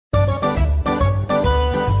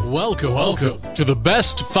Welcome to the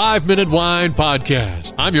Best 5 Minute Wine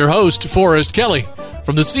Podcast. I'm your host, Forrest Kelly.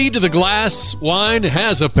 From the seed to the glass, wine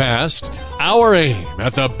has a past. Our aim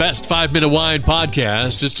at the Best 5 Minute Wine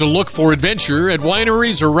Podcast is to look for adventure at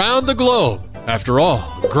wineries around the globe. After all,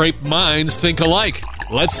 great minds think alike.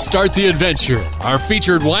 Let's start the adventure. Our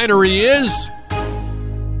featured winery is...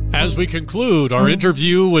 As we conclude our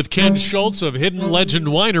interview with Ken Schultz of Hidden Legend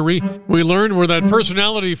Winery, we learn where that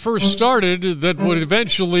personality first started that would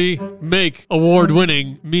eventually make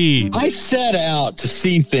award-winning mead. I set out to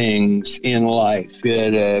see things in life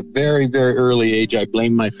at a very, very early age. I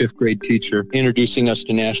blame my fifth grade teacher introducing us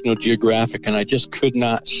to National Geographic, and I just could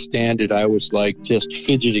not stand it. I was like just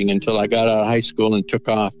fidgeting until I got out of high school and took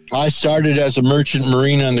off. I started as a merchant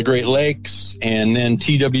marine on the Great Lakes, and then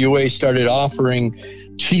TWA started offering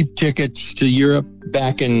cheap tickets to Europe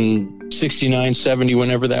back in 69, 70,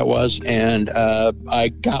 whenever that was. And I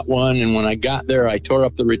got one. And when I got there, I tore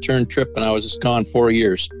up the return trip and I was just gone 4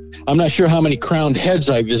 years. I'm not sure how many crowned heads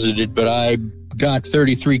I visited, but I got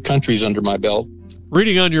 33 countries under my belt.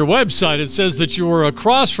 Reading on your website, it says that you were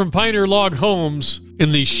across from Pioneer Log Homes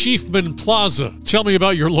in the Schiefman Plaza. Tell me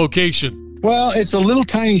about your location. Well, it's a little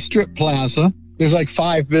tiny strip plaza. There's like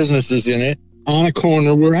 5 businesses in it. On a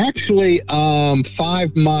corner. We're actually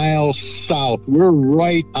 5 miles south. We're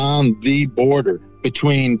right on the border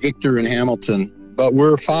between Victor and Hamilton, but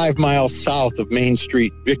we're 5 miles south of Main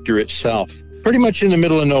Street, Victor itself. Pretty much in the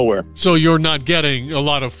middle of nowhere. So you're not getting a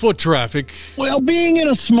lot of foot traffic? Well, being in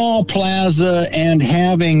a small plaza and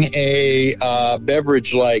having a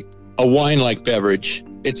beverage like a wine-like beverage,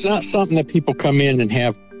 it's not something that people come in and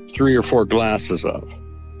have 3 or 4 glasses of.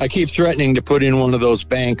 I keep threatening to put in one of those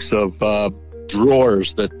banks of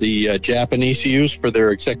drawers that the Japanese use for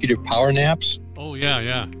their executive power naps. Oh,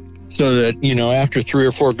 yeah. So that, you know, after 3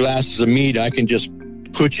 or 4 glasses of mead, I can just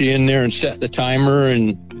put you in there and set the timer.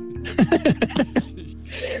 And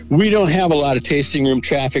we don't have a lot of tasting room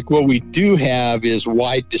traffic. What we do have is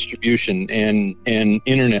wide distribution and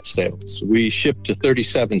internet sales. We ship to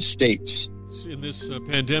 37 states. In this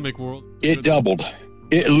pandemic world. It doubled.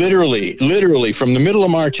 It literally from the middle of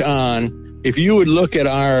March on, if you would look at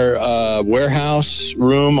our warehouse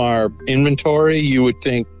room, our inventory, you would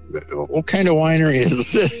think, what kind of winery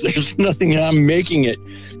is this? There's nothing. I'm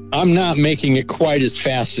not making it quite as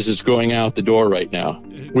fast as it's going out the door right now.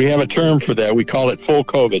 We have a term for that. We call it full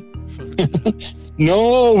COVID.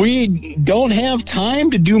 No, we don't have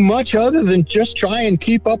time to do much other than just try and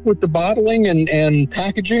keep up with the bottling and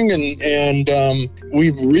packaging. And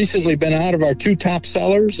we've recently been out of our 2 top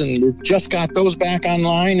sellers, and we've just got those back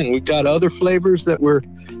online. And we've got other flavors that we're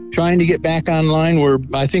trying to get back online.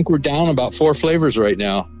 I think we're down about 4 flavors right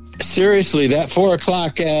now. Seriously, that 4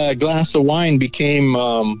 o'clock glass of wine became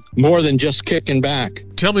more than just kicking back.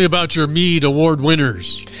 Tell me about your mead award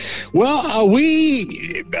winners. Well,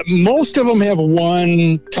 most of them have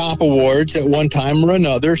won top awards at one time or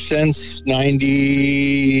another since the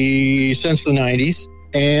 90s.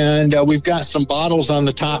 And we've got some bottles on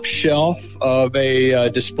the top shelf of a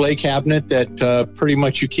display cabinet that pretty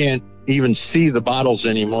much you can't even see the bottles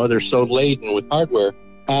anymore. They're so laden with hardware.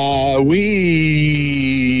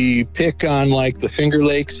 We pick on like the Finger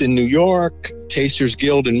Lakes in New York, Tasters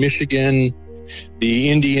Guild in Michigan, the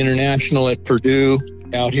Indy International at Purdue.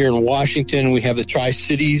 Out here in Washington, we have the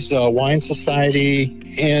Tri-Cities Wine Society,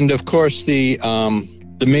 and of course the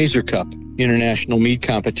Mazer Cup International Mead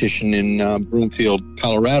Competition in Broomfield,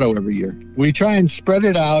 Colorado every year. We try and spread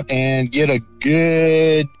it out and get a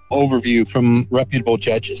good overview from reputable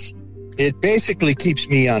judges. It basically keeps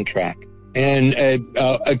me on track. And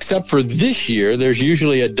except for this year, there's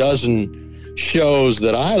usually a dozen shows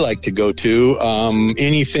that I like to go to,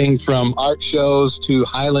 anything from art shows to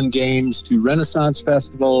Highland Games to Renaissance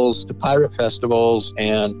festivals to pirate festivals.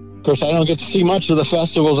 And of course, I don't get to see much of the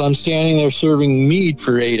festivals. I'm standing there serving mead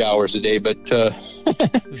for 8 hours a day, but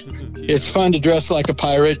it's fun to dress like a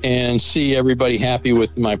pirate and see everybody happy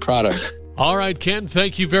with my product. All right, Ken,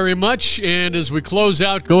 thank you very much. And as we close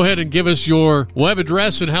out, go ahead and give us your web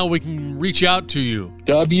address and how we can reach out to you.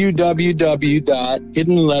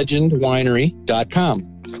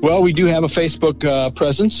 www.hiddenlegendwinery.com. Well, we do have a Facebook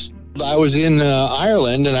presence. I was in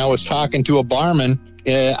Ireland, and I was talking to a barman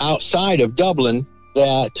outside of Dublin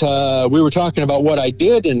that we were talking about what I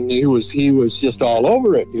did, and he was just all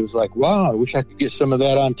over it. He was like, wow, I wish I could get some of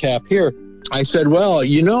that on tap here. I said, well,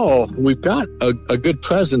 you know, we've got a good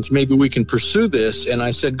presence. Maybe we can pursue this. And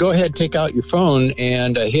I said, go ahead, take out your phone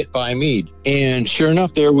and hit buy mead. And sure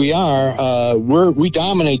enough, there we are. We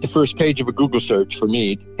dominate the first page of a Google search for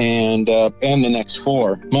mead and the next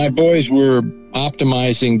 4. My boys were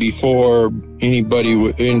optimizing before it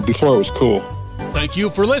was cool. Thank you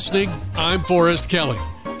for listening. I'm Forrest Kelly.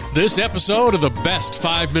 This episode of the Best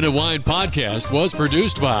 5 Minute Wine Podcast was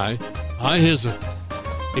produced by iHism.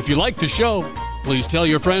 If you like the show, please tell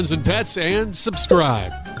your friends and pets and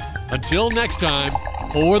subscribe. Until next time,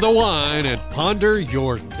 pour the wine and ponder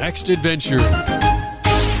your next adventure.